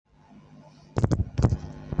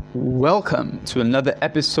Welcome to another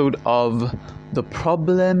episode of The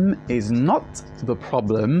Problem Is Not the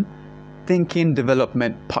Problem Thinking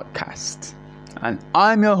Development Podcast. And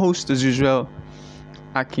I'm your host, as usual,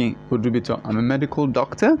 Akin Odubito. I'm a medical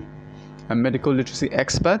doctor, a medical literacy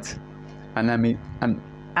expert, and I'm an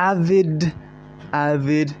avid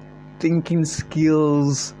thinking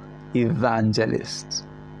skills evangelist.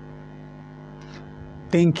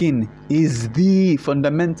 Thinking is the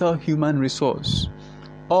fundamental human resource.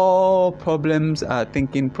 All problems are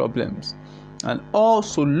thinking problems, and all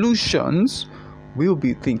solutions will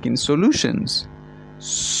be thinking solutions.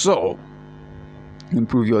 So,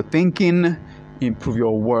 improve your thinking, improve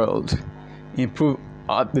your world, improve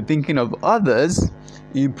the thinking of others,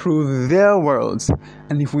 improve their worlds.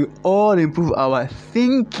 And if we all improve our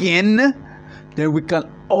thinking, then we can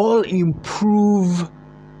all improve,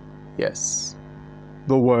 the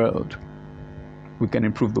world. We can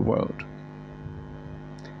improve the world.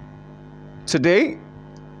 Today's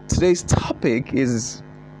topic is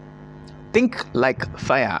think like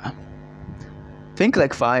fire. Think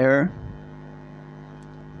like fire.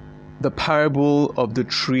 The parable of the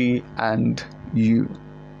tree and you.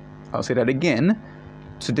 I'll say that again.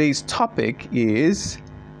 Today's topic is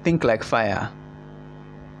think like fire.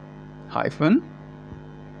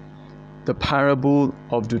 The parable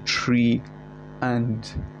of the tree and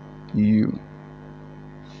you.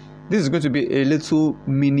 This is going to be a little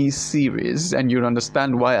mini series, and you'll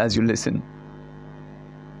understand why as you listen.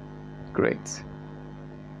 Great.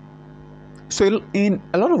 So in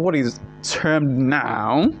a lot of what is termed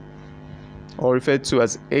now, or referred to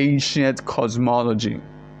as ancient cosmology,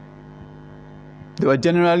 there were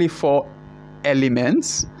generally 4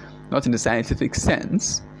 elements, not in the scientific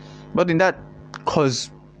sense, but in that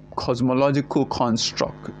cosmological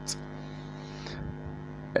construct.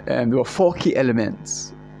 There were 4 key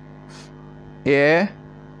elements: air,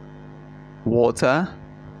 water,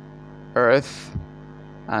 earth,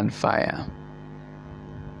 and fire.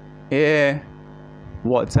 Air,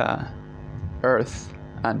 water, earth,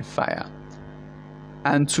 and fire.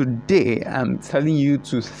 And today I'm telling you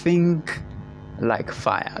to think like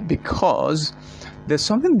fire, because there's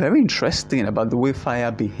something very interesting about the way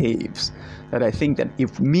fire behaves, that I think that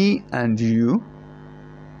if me and you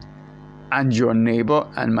and your neighbor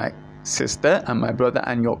and my sister and my brother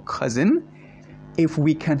and your cousin, if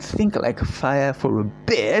we can think like fire for a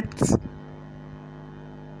bit,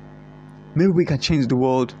 maybe we can change the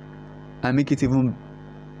world and make it even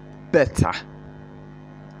better.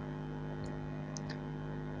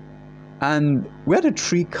 And where the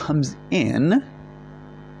tree comes in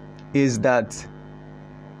is that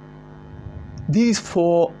these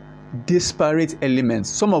 4 disparate elements,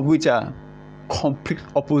 some of which are complete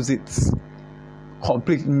opposites,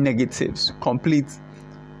 complete negatives,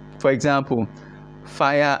 for example,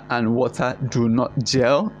 fire and water do not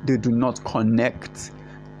gel, they do not connect.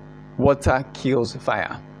 Water kills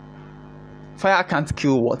fire. Fire can't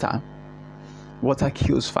kill water. Water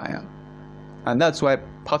kills fire. And that's why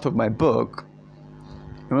part of my book,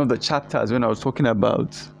 in one of the chapters when I was talking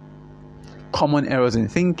about common errors in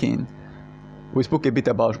thinking, we spoke a bit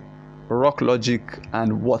about rock logic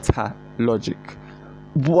and water logic.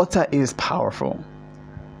 Water is powerful.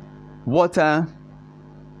 Water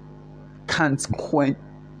can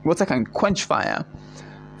quench fire.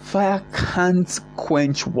 Fire can't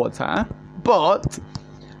quench water, but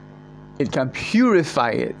it can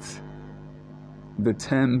purify it. The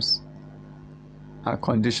terms and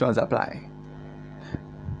conditions apply.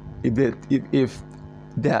 If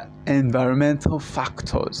there are environmental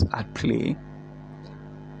factors at play,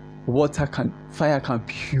 fire can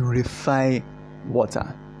purify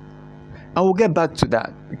water. I will get back to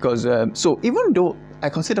that, because so even though I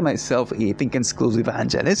consider myself a thinking skills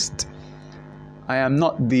evangelist, I am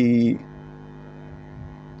not the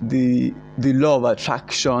law of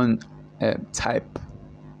attraction type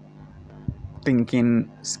thinking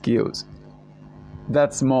skills.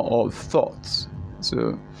 That's more of thoughts.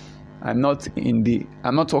 So I'm not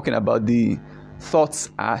talking about the thoughts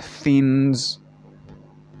are things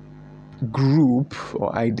group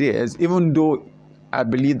or ideas, even though I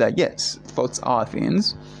believe that yes, thoughts are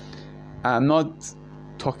things. I'm not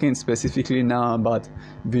talking specifically now about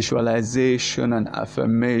visualization and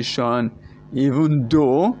affirmation, even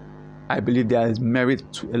though I believe there is merit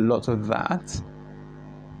to a lot of that,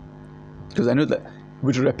 because I know that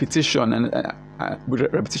with repetition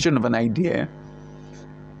of an idea,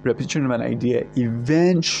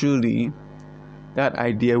 eventually that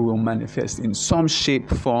idea will manifest in some shape,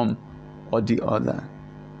 form, or the other.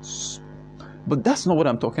 But that's not what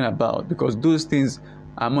I'm talking about, because those things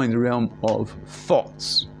are more in the realm of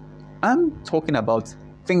thoughts. I'm talking about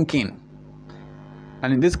thinking.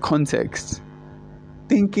 And in this context,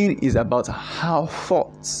 thinking is about how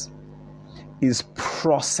thoughts is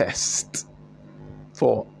processed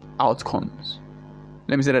for outcomes.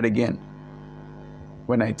 Let me say that again.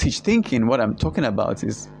 When I teach thinking, what I'm talking about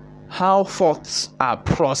is how thoughts are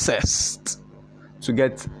processed to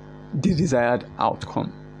get the desired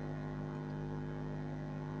outcome.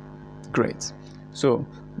 Great. So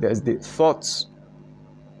there's the thoughts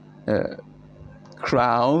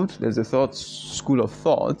crowd, there's the thoughts school of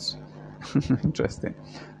thoughts. Interesting.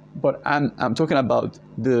 But I'm talking about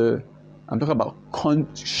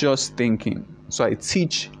conscious thinking. So I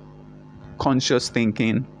teach conscious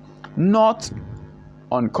thinking, not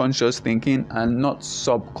unconscious thinking and not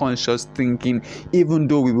subconscious thinking, even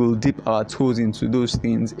though we will dip our toes into those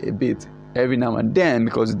things a bit every now and then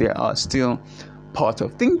because they are still part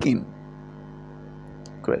of thinking.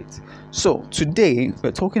 Great. So today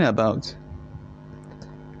we're talking about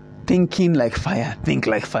thinking like fire, think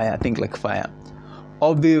like fire, think like fire.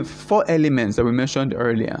 Of the 4 elements that we mentioned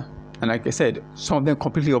earlier, and like I said, some of them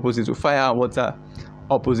completely opposite. So fire, water,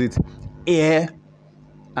 opposite, air,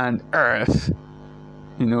 and earth.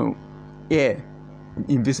 Air,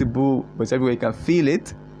 invisible, but everywhere you can feel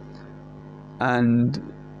it. And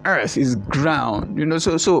earth is ground.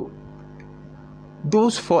 So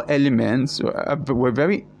those 4 elements are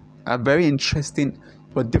very interesting,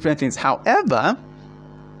 but different things. However,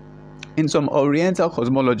 in some Oriental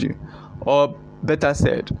cosmology, or better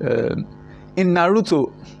said, in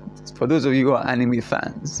Naruto, for those of you who are anime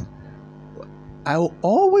fans, I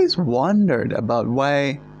always wondered about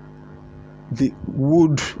why the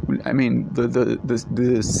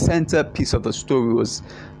centerpiece of the story was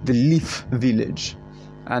the Leaf Village,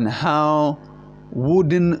 and how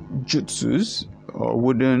wooden jutsus or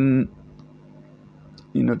wooden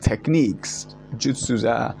techniques, jutsus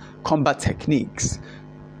are combat techniques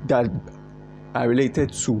that are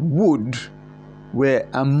related to wood, were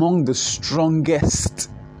among the strongest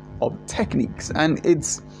of techniques. And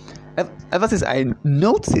it's ever since I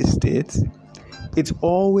noticed it, it's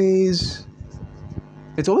always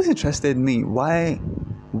interested me. Why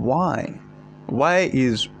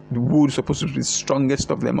is wood supposed to be the strongest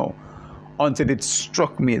of them all? Until it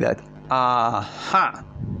struck me that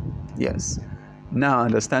yes, now I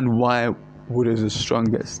understand why wood is the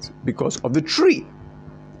strongest, because of the tree.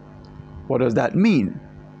 What does that mean?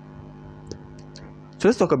 So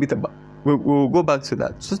let's talk a bit about, we'll go back to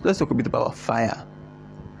that. So let's talk a bit about fire.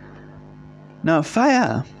 Now,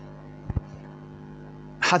 fire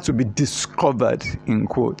had to be discovered, in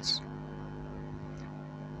quotes.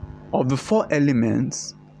 Of the 4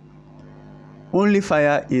 elements, only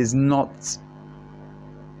fire is not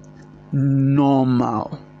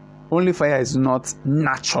normal. Only fire is not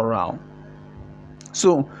natural.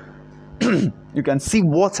 So you can see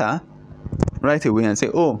water right away and say,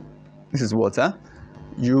 oh, this is water.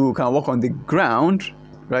 You can walk on the ground,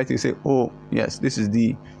 right? You say, oh, yes, this is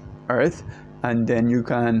the earth. And then you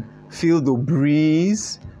can feel the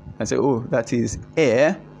breeze and say, oh, that is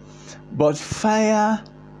air. But fire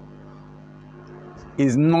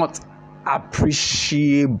is not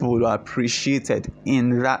appreciable or appreciated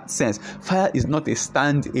in that sense. Fire is not a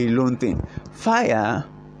stand-alone thing. Fire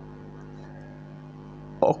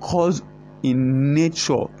occurs in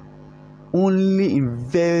nature only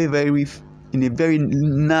in a very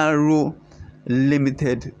narrow,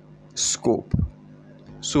 limited scope.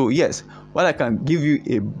 So yes, while I can give you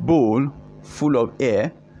a bowl full of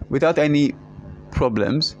air without any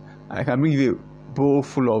problems, I can bring you a bowl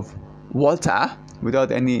full of water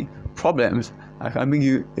without any problems. I can bring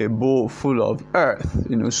you a bowl full of earth,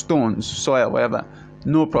 stones, soil, whatever,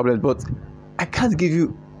 no problem. But I can't give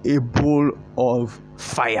you a bowl of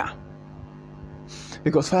fire,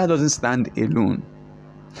 because fire doesn't stand alone.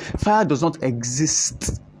 Fire does not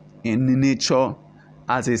exist in nature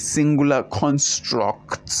as a singular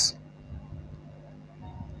construct,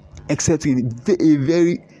 except in a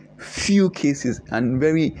very few cases and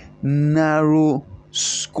very narrow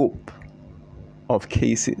scope of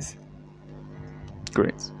cases.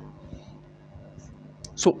 Great.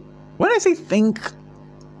 So when I say think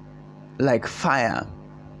like fire,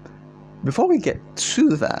 before we get to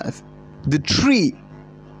that, the tree.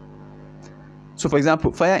 So for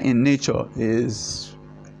example, fire in nature is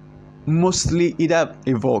mostly either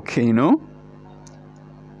a volcano,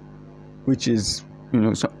 which is,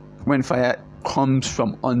 so when fire comes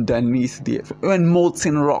from underneath the earth, when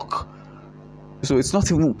molten rock. So it's not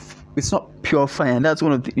pure fire, and that's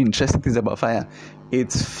one of the interesting things about fire.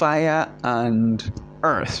 It's fire and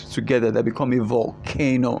earth together that become a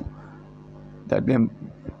volcano that then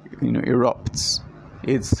erupts.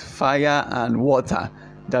 It's fire and water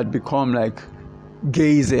that become like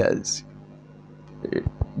geysers,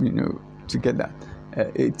 to get that.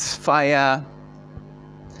 It's fire.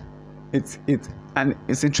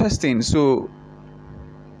 It's interesting. So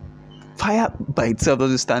fire by itself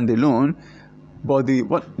doesn't stand alone, but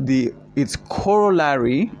its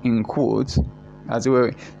corollary, in quotes, as it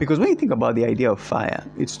were, because when you think about the idea of fire,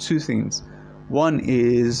 it's two things. One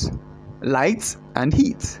is light and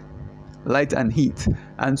heat,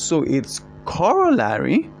 and so its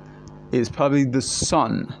corollary is probably the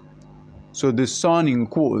sun. So the sun, in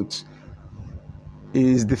quotes,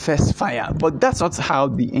 is the first fire, but that's not how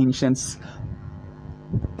the ancients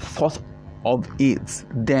thought of it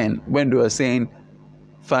then, when they were saying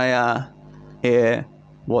fire, air,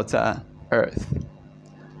 water, earth.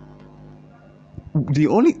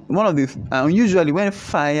 Usually when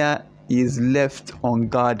fire is left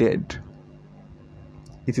unguarded,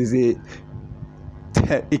 it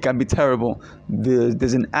can be terrible.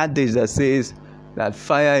 There's an adage that says that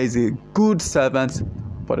fire is a good servant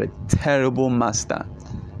but a terrible master,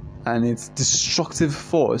 and its destructive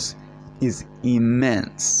force is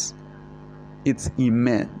immense. It's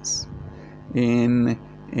immense. In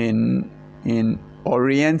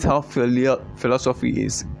Oriental philosophy,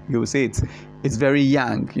 you'll say it's very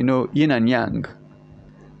yang, yin and yang.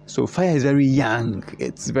 So fire is very yang.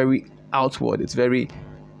 It's very outward. It's very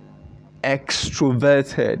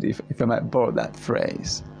extroverted, if I might borrow that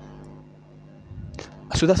phrase.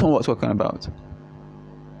 So that's what we're talking about.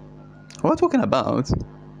 What we're talking about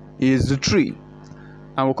is the tree,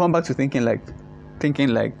 and we'll come back to thinking like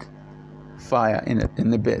fire in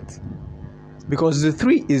a bit, because the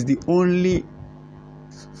tree is the only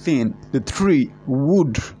thing. The tree,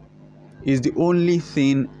 wood, is the only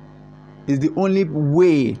thing, is the only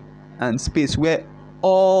way and space where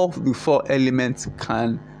all the four elements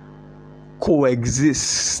can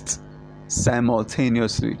coexist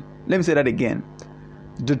simultaneously. Let me say that again.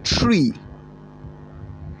 The tree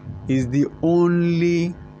is the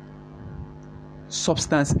only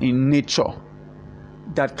substance in nature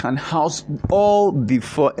that can house all the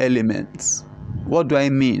four elements. What do I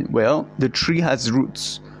mean? Well, the tree has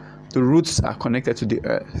roots. The roots are connected to the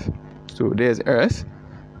earth. So there's earth.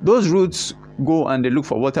 Those roots go and they look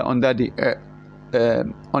for water under the earth,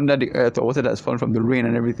 or water that's fallen from the rain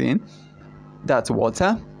and everything. That's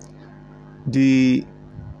water. The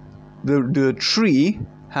tree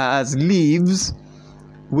has leaves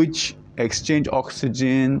which exchange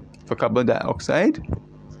oxygen for carbon dioxide,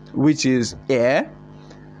 which is air.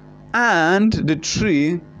 And the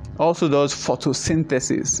tree also does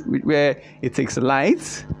photosynthesis, where it takes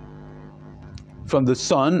light from the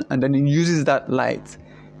sun and then it uses that light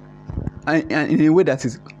and in a way that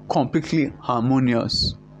is completely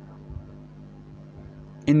harmonious.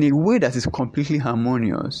 In a way that is completely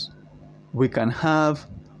harmonious, we can have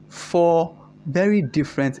four very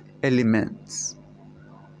different elements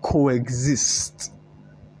coexist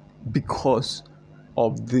because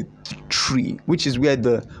of the tree, which is where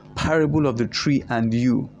the parable of the tree and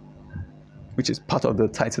you, which is part of the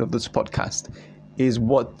title of this podcast, is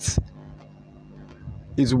what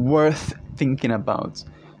is worth thinking about.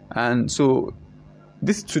 And so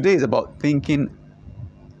this today is about thinking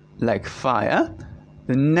like fire.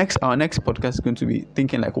 Our next podcast is going to be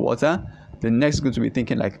thinking like water. The next is going to be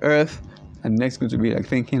thinking like earth. And the next is going to be like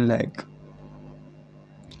thinking like,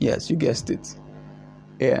 yes, you guessed it,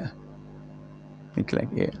 air. Think like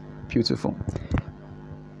air. Beautiful.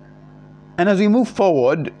 And as we move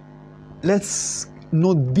forward, let's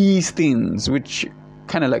note these things, which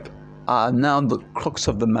kind of like are now the crux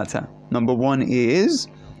of the matter. Number one is,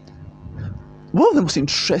 one of the most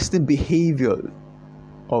interesting behavior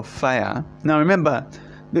of fire. Now remember,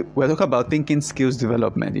 we're talking about thinking skills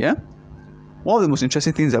development, yeah? One of the most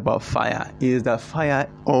interesting things about fire is that fire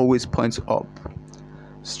always points up.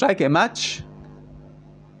 Strike a match,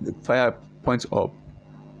 the fire points up.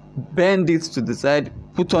 Bend it to the side,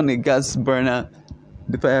 put on a gas burner,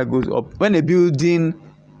 the fire goes up. When a building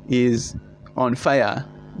is on fire,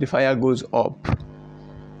 the fire goes up.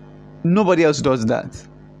 Nobody else does that.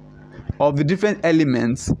 Of the different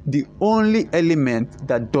elements, the only element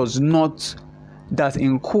that does not, that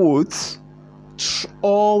in quotes,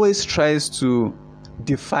 always tries to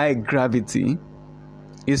defy gravity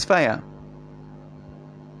is fire.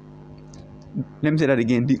 Let me say that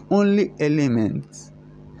again. The only element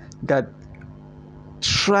that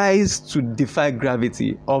tries to defy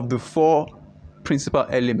gravity of the four principal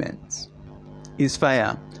elements is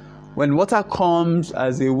fire. When water comes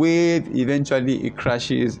as a wave, eventually it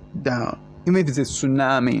crashes down. Even if it's a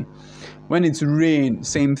tsunami. When it's rain,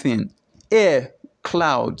 same thing. Air,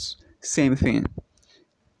 clouds, same thing.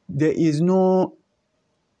 There is no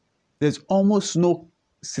there's almost no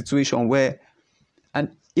situation where,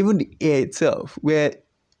 and even the air itself, where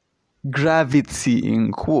gravity,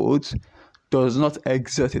 in quotes, does not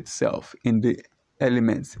exert itself in the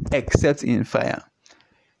elements except in fire.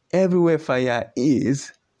 Everywhere fire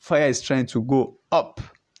is trying to go up,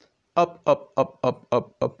 up, up, up, up,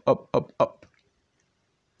 up, up, up, up, up.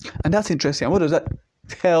 And that's interesting. And what does that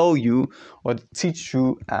tell you or teach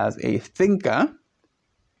you as a thinker?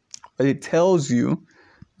 Well, it tells you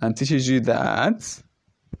and teaches you that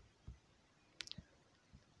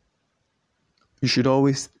you should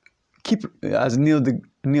always keep, as Neil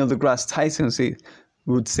deGrasse Tyson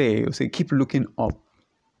would say, keep looking up.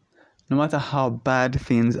 No matter how bad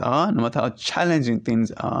things are, no matter how challenging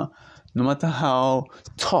things are, no matter how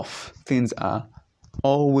tough things are,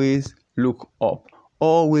 always look up.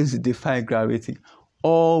 Always defy gravity.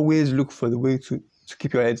 Always look for the way to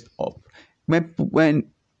keep your head up. When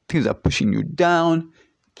things are pushing you down,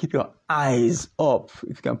 keep your eyes up.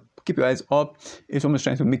 If you can keep your eyes up, if someone's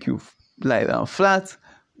trying to make you lie down flat,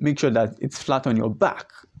 make sure that it's flat on your back,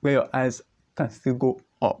 where your eyes can still go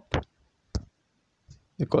up.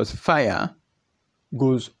 Because fire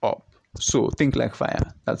goes up. So think like fire.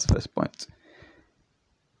 That's the first point.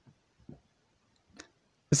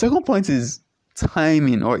 The second point is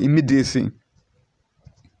timing or immediacy.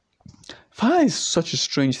 Fire is such a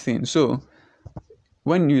strange thing. So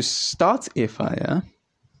when you start a fire,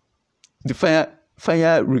 the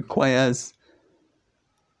fire requires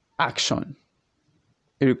action.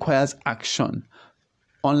 It requires action.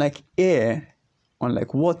 Unlike air,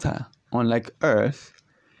 unlike water, unlike earth,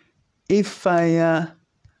 if fire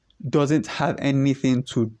doesn't have anything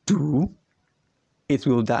to do, it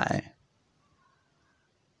will die.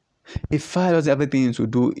 If fire doesn't have anything to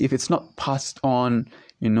do, if it's not passed on,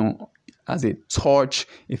 as a torch,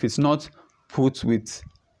 if it's not put with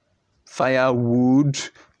firewood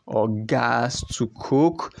or gas to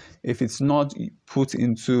cook, if it's not put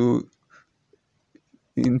into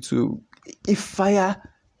if fire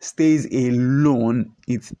stays alone,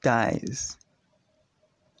 it dies.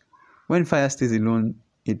 When fire stays alone,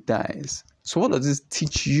 it dies. So what does this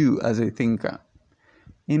teach you as a thinker?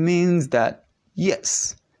 It means that,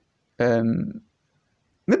 yes, maybe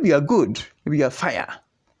you're good, maybe you're fire,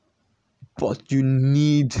 but you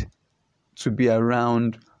need to be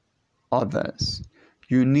around others.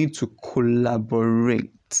 You need to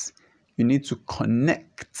collaborate. You need to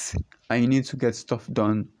connect. And you need to get stuff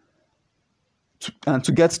done. And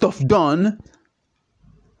to get stuff done,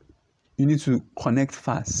 you need to connect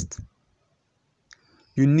fast.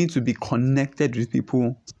 You need to be connected with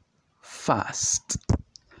people fast.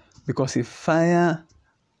 Because if fire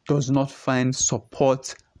does not find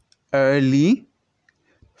support early,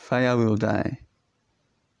 fire will die.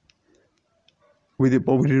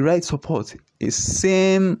 But with the right support, a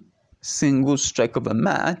same single strike of a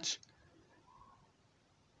match,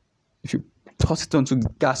 if you toss it onto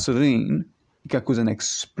gasoline, it can cause an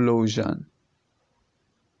explosion.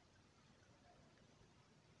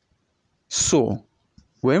 So,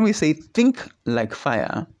 when we say think like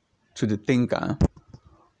fire to the thinker,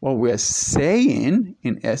 what we're saying,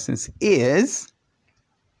 in essence, is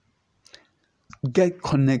get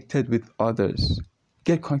connected with others.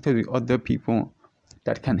 Get connected with other people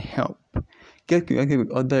that can help. Get connected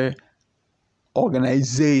with other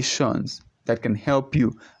organizations that can help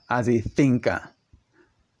you as a thinker.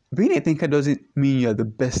 Being a thinker doesn't mean you're the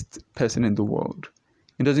best person in the world.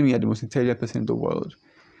 It doesn't mean you're the most intelligent person in the world.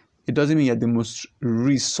 It doesn't mean you're the most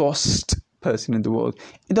resourced person in the world.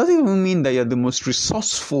 It doesn't even mean that you're the most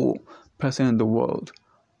resourceful person in the world.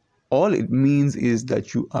 All it means is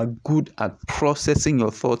that you are good at processing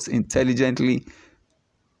your thoughts intelligently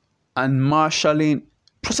and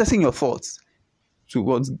processing your thoughts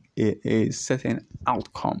towards a certain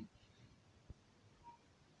outcome.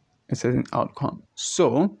 A certain outcome.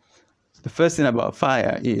 So, the first thing about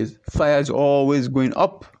fire is always going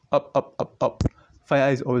up, up, up, up, up.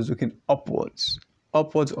 Fire is always looking upwards.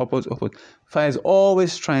 Upwards, upwards, upwards. Fire is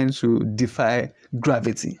always trying to defy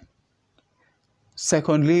gravity.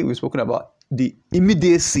 Secondly, we've spoken about the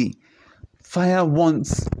immediacy. Fire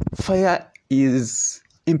is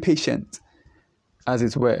impatient, as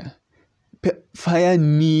it were. Fire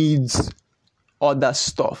needs other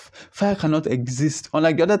stuff. Fire cannot exist,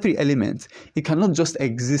 unlike the other three elements, it cannot just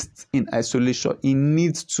exist in isolation. It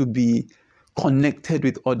needs to be connected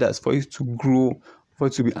with others for it to grow, for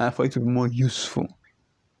it to be more useful.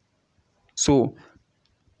 So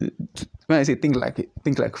when I say think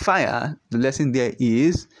like fire, the lesson there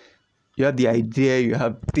is you have the idea, you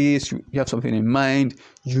have this, you have something in mind.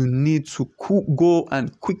 You need to go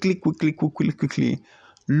and quickly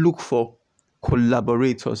look for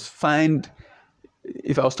collaborators.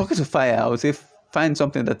 If I was talking to fire, I would say find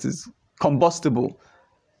something that is combustible,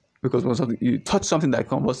 because when you touch something that's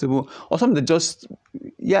combustible or something that just,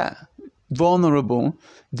 vulnerable,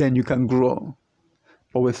 then you can grow.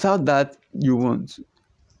 But without that, you won't.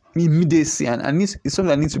 Immediacy, and it's something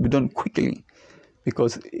that needs to be done quickly,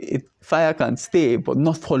 because fire can stay, but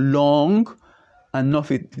not for long, and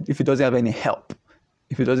not if it doesn't have any help,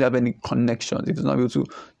 if it doesn't have any connections, if it's not able to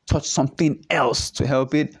touch something else to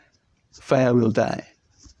help it, fire will die.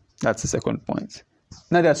 That's the second point.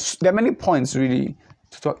 Now, there are many points really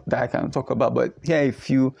that I can talk about, but here are a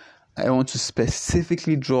few I want to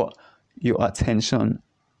specifically draw your attention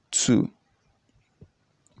to.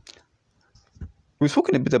 We've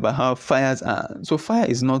spoken a bit about how fires are. So fire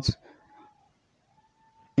is not,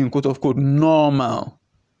 in quote unquote, normal.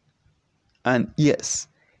 And yes,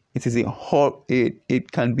 it is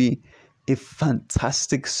it can be a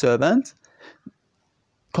fantastic servant.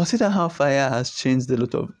 Consider how fire has changed a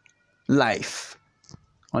lot of life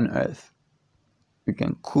on earth. We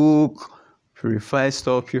can cook, purify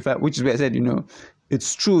stuff, which is where I said,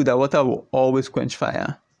 it's true that water will always quench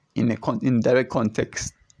fire in direct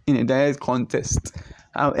context. In a direct context.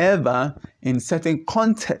 However, in certain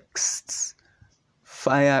contexts,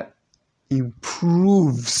 fire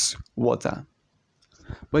improves water.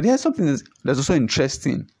 But here's something that's also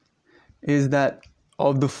interesting, is that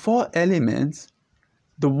of the 4 elements,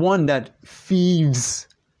 the one that feeds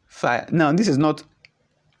fire. Now, this is not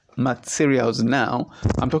materials now.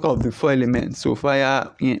 I'm talking of the 4 elements. So fire,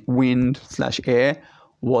 wind/air,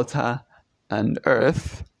 water, and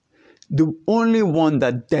earth. The only one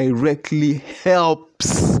that directly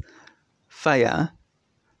helps fire.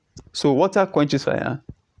 So water quenches fire.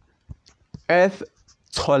 Earth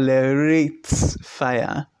tolerates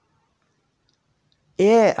fire.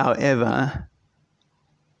 Air, however,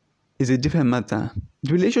 is a different matter.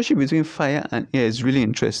 The relationship between fire and air is really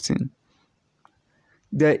interesting.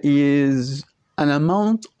 There is an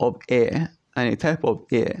amount of air and a type of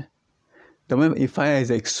air that when a fire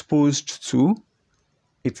is exposed to,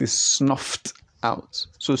 it is snuffed out.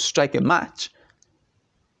 So strike a match,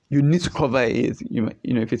 you need to cover it.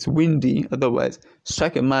 If it's windy, otherwise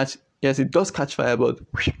strike a match. Yes, it does catch fire, but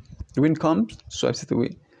the wind comes, swipes it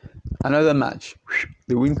away. Another match,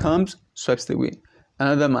 the wind comes, swipes it away.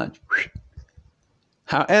 Another match.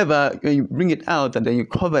 However, when you bring it out and then you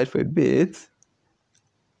cover it for a bit,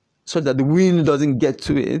 so that the wind doesn't get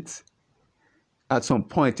to it, at some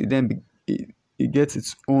point it gets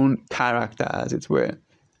its own character, as it were.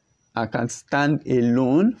 I can stand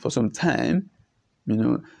alone for some time,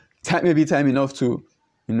 maybe time enough to,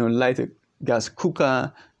 light a gas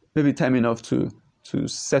cooker, maybe time enough to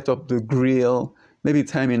set up the grill, maybe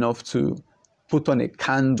time enough to put on a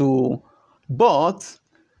candle. But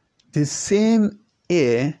the same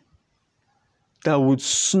air that would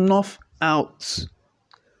snuff out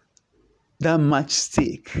that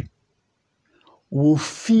matchstick will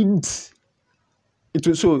feed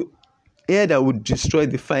it. So air that would destroy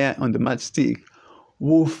the fire on the matchstick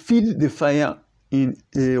will feed the fire in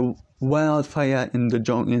a wildfire in the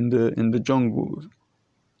jungle.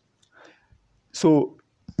 So,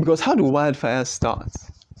 because how do wildfires start?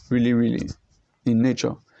 Really, in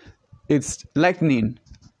nature, it's lightning.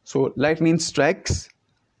 So lightning strikes.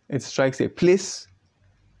 It strikes a place,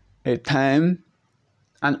 a time,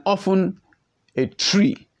 and often a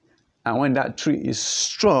tree. And when that tree is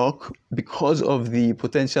struck, because of the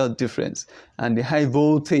potential difference and the high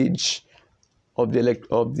voltage of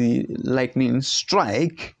the lightning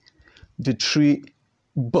strike, the tree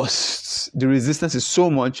bursts. The resistance is so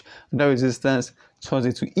much, and that resistance turns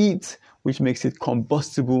it to heat, which makes it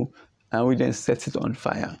combustible, and we then set it on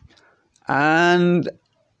fire. And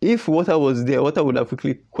if water was there, water would have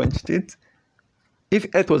quickly quenched it. If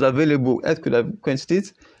earth was available, earth could have quenched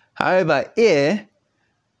it. However, air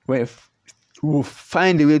will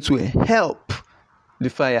find a way to help the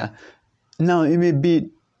fire. Now, it may be,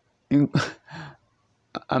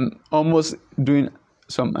 I'm almost doing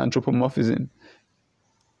some anthropomorphism.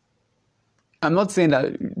 I'm not saying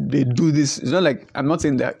that they do this. It's not like, I'm not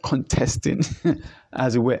saying they're contesting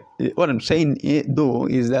as it were. What I'm saying, though,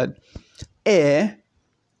 is that air,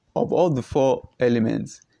 of all the 4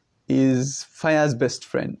 elements, is fire's best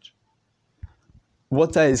friend.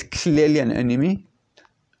 Water is clearly an enemy.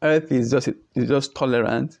 Earth is just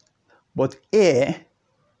tolerant. But air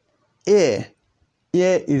is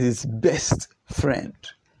its best friend.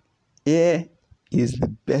 Air is the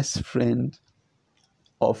best friend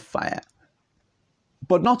of fire.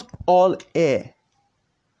 But not all air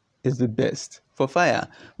is the best for fire,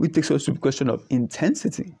 which takes us to the question of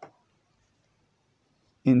intensity.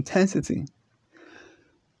 Intensity.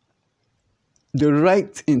 the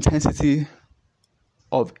right intensity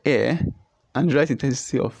of air and the right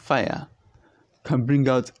intensity of fire can bring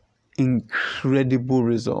out incredible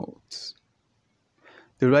results.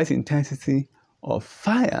 The right intensity of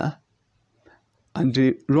fire and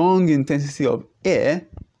the wrong intensity of air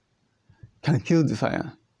can kill the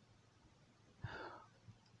fire.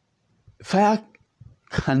 Fire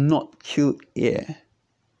cannot kill air,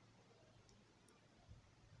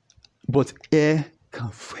 but air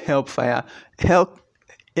can help fire.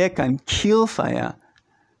 Air can kill fire,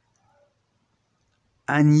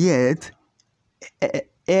 and yet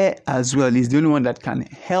air as well is the only one that can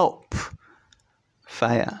help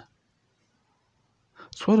fire.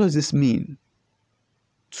 So what does this mean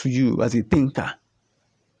to you as a thinker?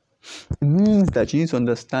 It means that you need to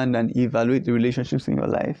understand and evaluate the relationships in your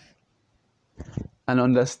life and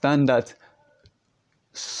understand that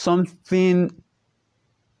something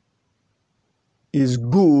is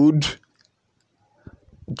good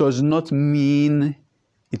does not mean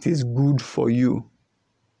it is good for you.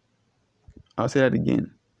 I'll say that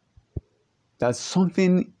again. That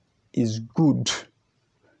something is good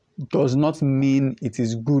does not mean it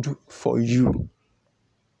is good for you.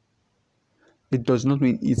 It does not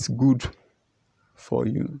mean it's good for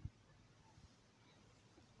you.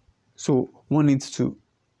 So one needs to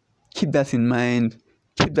keep that in mind,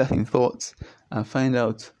 keep that in thoughts, and find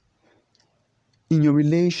out in your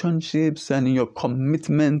relationships and in your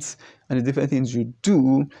commitments and the different things you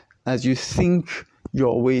do, as you think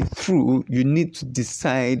your way through, you need to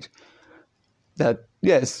decide that,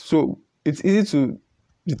 yes, so it's easy to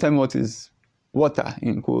determine what is water,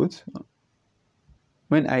 in quotes,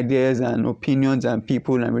 when ideas and opinions and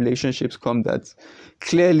people and relationships come, that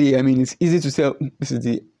clearly, it's easy to say, this is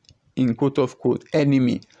the, in quote of quote,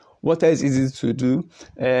 enemy. Water is easy to do,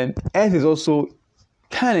 and earth is also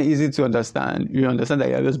kind of easy to understand. You understand that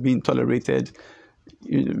you're just being tolerated,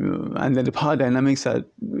 and then the power dynamics are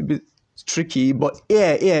a bit tricky, but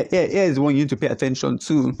air is the one you need to pay attention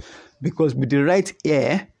to, because with the right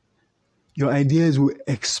air, your ideas will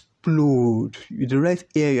explode. With the right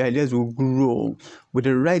air, your ideas will grow. With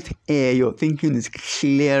the right air, your thinking is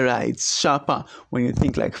clearer, it's sharper when you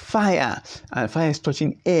think like fire. And fire is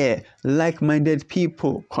touching air, like-minded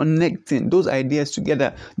people, connecting. Those ideas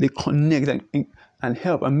together, they connect and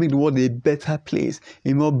help and make the world a better place,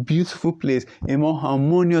 a more beautiful place, a more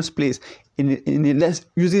harmonious place, in a less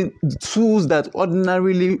using tools that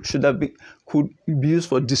ordinarily could be used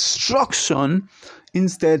for destruction,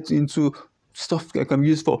 instead into stuff that can be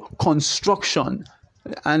used for construction.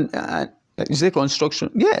 And you say construction,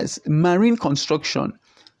 yes, marine construction.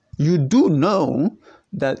 You do know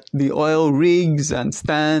that the oil rigs and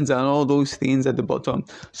stands and all those things at the bottom,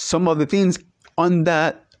 some of the things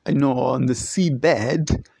under, on the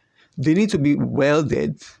seabed, they need to be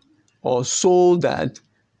welded or soldered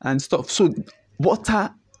and stuff. So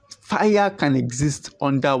fire can exist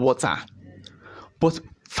underwater, but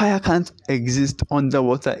fire can't exist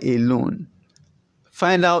underwater alone.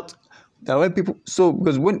 Find out that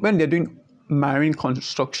because when they're doing marine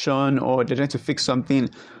construction or they're trying to fix something,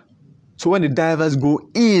 so when the divers go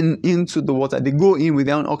into the water, they go in with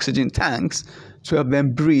their own oxygen tanks to help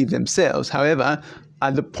them breathe themselves. However,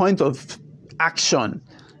 at the point of action,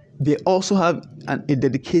 they also have a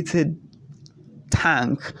dedicated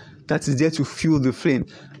tank that is there to fuel the flame.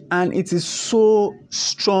 And it is so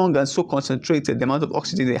strong and so concentrated, the amount of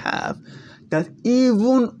oxygen they have, that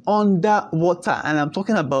even underwater, and I'm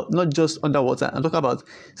talking about not just underwater, I'm talking about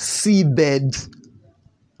seabed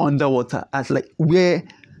underwater, at like where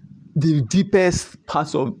the deepest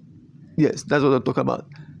parts of, yes, that's what I'm talking about.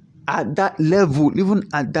 At that level, even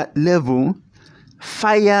at that level,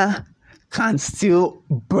 fire can still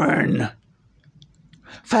burn.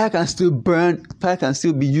 Fire can still burn. Fire can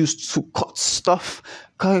still be used to cut stuff.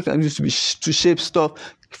 Fire can be used to shape stuff.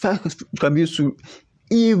 Fire can be used to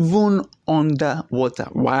even underwater.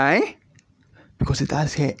 Why? Because it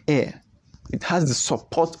has air. It has the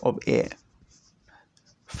support of air.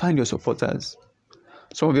 Find your supporters.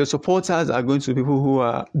 Some of your supporters are going to be people who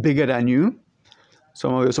are bigger than you.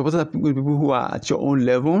 Some of your supporters are people who are at your own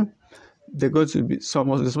level. They're going to be some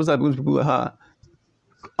of the supporters are going to be people who are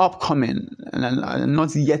upcoming and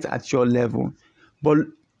not yet at your level. But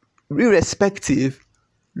irrespective,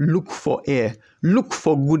 look for air. Look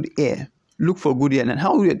for good air. Look for good air. And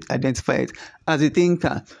how will you identify it? As a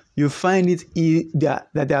thinker, you find it that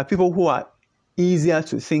there are people who are easier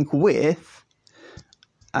to think with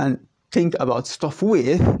and think about stuff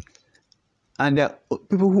with, and there are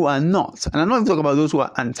people who are not. And I'm not even talking about those who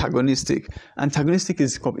are antagonistic. Antagonistic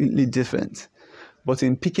is completely different. But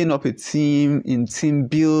in picking up a team, in team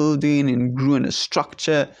building, in growing a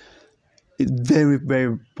structure, it's very, very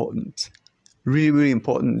important. Really, really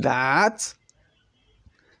important that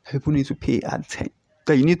people need to pay attention.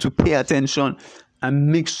 That you need to pay attention and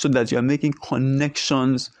make sure that you're making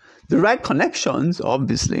connections, the right connections,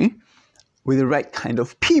 obviously, with the right kind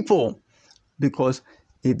of people. Because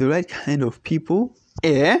if the right kind of people,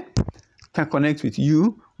 air, can connect with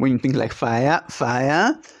you when you think like fire,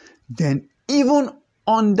 then even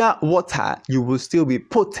underwater, you will still be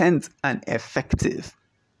potent and effective.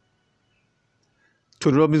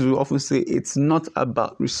 Tony Robbins will often say it's not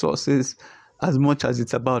about resources as much as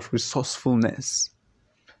it's about resourcefulness.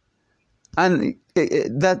 And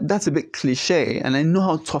that's a bit cliche, and I know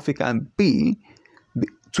how tough it can be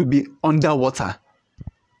to be underwater.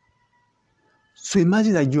 So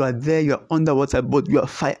imagine that you are there, you are underwater, but you are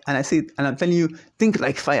fire. And I'm telling you, think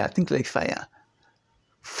like fire.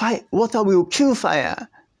 Water will kill fire.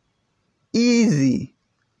 Easy.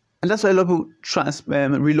 And that's why a lot of people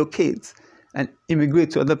relocate and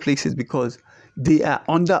immigrate to other places, because they are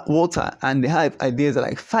underwater and they have ideas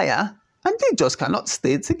like fire, and they just cannot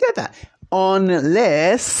stay together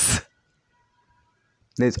unless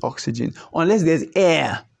there's oxygen, unless there's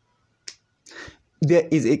air. There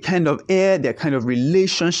is a kind of air, there are kind of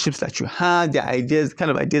relationships that you have, there are ideas,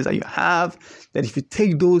 kind of ideas that you have, that if you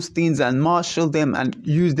take those things and marshal them and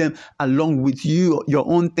use them along with you, your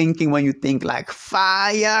own thinking, when you think like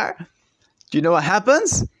fire, do you know what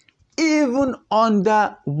happens? Even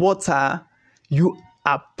underwater, you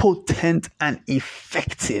are potent and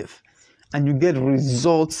effective, and you get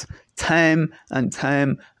results time and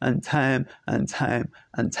time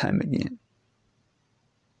again.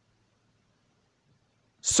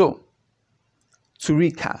 So, to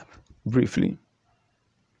recap briefly,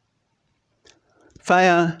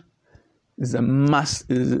 fire is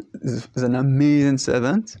is an amazing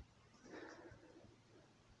servant,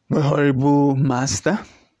 but horrible master.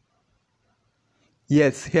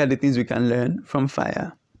 Yet, here are the things we can learn from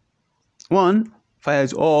fire. 1, fire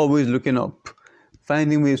is always looking up,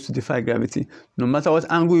 finding ways to defy gravity. No matter what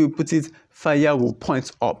angle you put it, fire will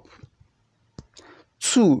point up.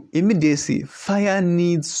 2, immediacy. Fire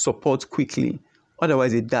needs support quickly,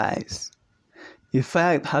 otherwise it dies. If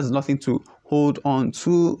fire has nothing to hold on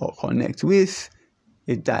to or connect with,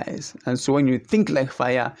 it dies. And so when you think like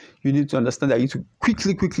fire, you need to understand that you need to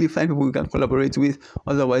quickly find people you can collaborate with,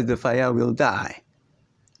 otherwise the fire will die.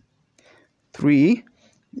 3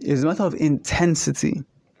 is a matter of intensity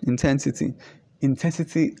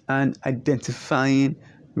and identifying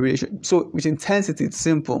relation. So with intensity, it's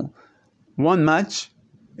simple. 1 match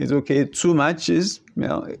is okay. 2 matches,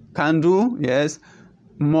 candle, yes.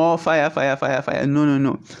 More fire.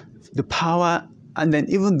 No. The power, and then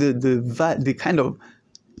even the kind of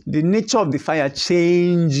the nature of the fire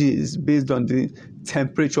changes based on the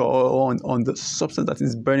temperature or on the substance that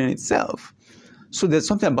is burning itself. So there's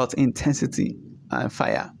something about intensity and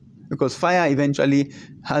fire, because fire eventually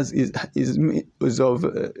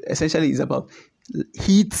essentially is about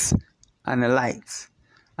heat and light.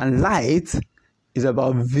 And light is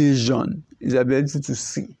about vision, is the ability to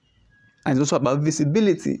see. And it's also about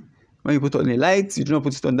visibility. When you put on a light, you do not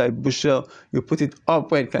put it under a bushel, you put it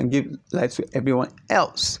up where it can give light to everyone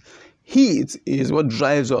else. Heat is what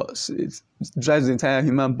drives us. It drives the entire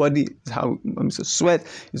human body. It's how we sweat.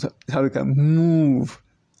 It's how we can move.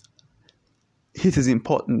 Heat is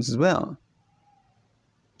important as well.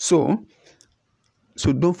 So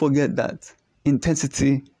don't forget that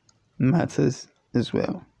intensity matters as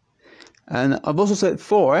well. And I've also said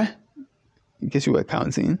 4, in case you were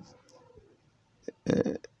counting,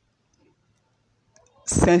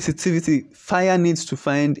 sensitivity. Fire needs to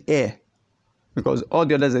find air, because all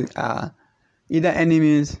the others are either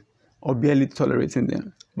enemies or barely tolerating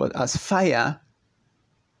them. But as fire,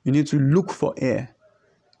 you need to look for air,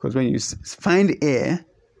 because when you find air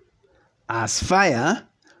as fire,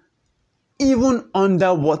 even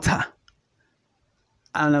underwater,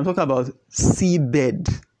 and I'm talking about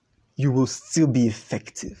seabed, you will still be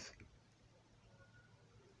effective.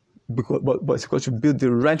 Because you build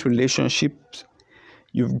the right relationships,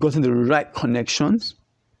 you've gotten the right connections,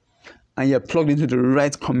 and you're plugged into the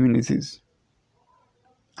right communities.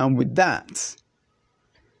 And with that,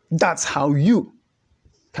 that's how you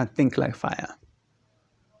can think like fire.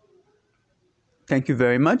 Thank you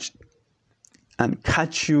very much, and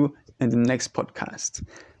catch you in the next podcast.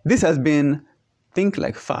 This has been Think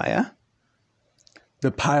Like Fire,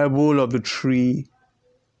 the parable of the tree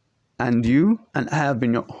and you, and I have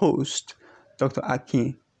been your host, Dr.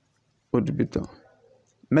 Aki Odubito,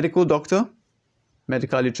 medical doctor,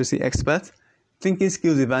 medical literacy expert, thinking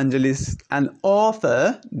skills evangelist, and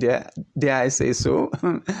author, dare I say so,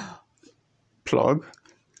 plug,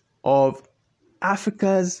 of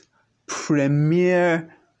Africa's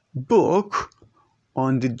premier book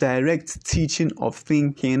on the direct teaching of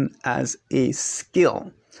thinking as a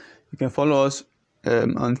skill. You can follow us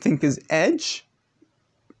on Thinker's Edge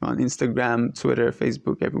on Instagram, Twitter,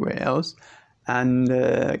 Facebook, everywhere else. And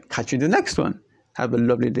catch you in the next one. Have a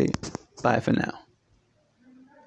lovely day. Bye for now.